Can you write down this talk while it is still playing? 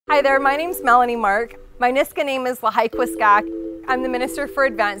Hi there, my name's Melanie Mark. My Niska name is Lahaikwiskak. I'm the Minister for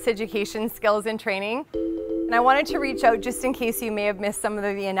Advanced Education, Skills and Training. And I wanted to reach out just in case you may have missed some of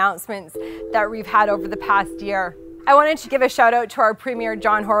the announcements that we've had over the past year. I wanted to give a shout out to our Premier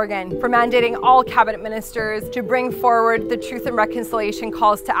John Horgan for mandating all cabinet ministers to bring forward the Truth and Reconciliation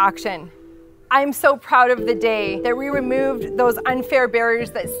calls to action. I'm so proud of the day that we removed those unfair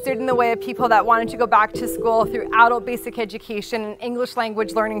barriers that stood in the way of people that wanted to go back to school through adult basic education and English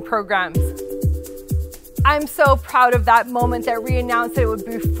language learning programs. I'm so proud of that moment that we announced that it would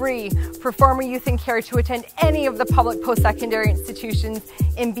be free for former youth in care to attend any of the public post-secondary institutions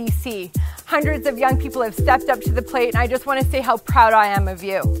in BC. Hundreds of young people have stepped up to the plate, and I just want to say how proud I am of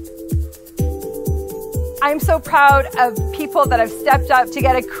you. I'm so proud of people that have stepped up to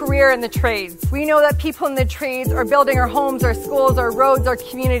get a career in the trades. We know that people in the trades are building our homes, our schools, our roads, our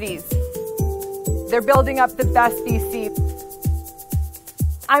communities. They're building up the best BC.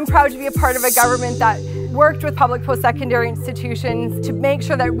 I'm proud to be a part of a government that worked with public post-secondary institutions to make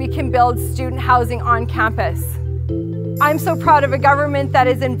sure that we can build student housing on campus. I'm so proud of a government that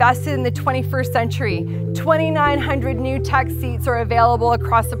is invested in the 21st century. 2,900 new tech seats are available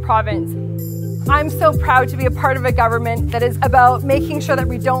across the province. I'm so proud to be a part of a government that is about making sure that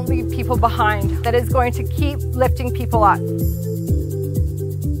we don't leave people behind, that is going to keep lifting people up.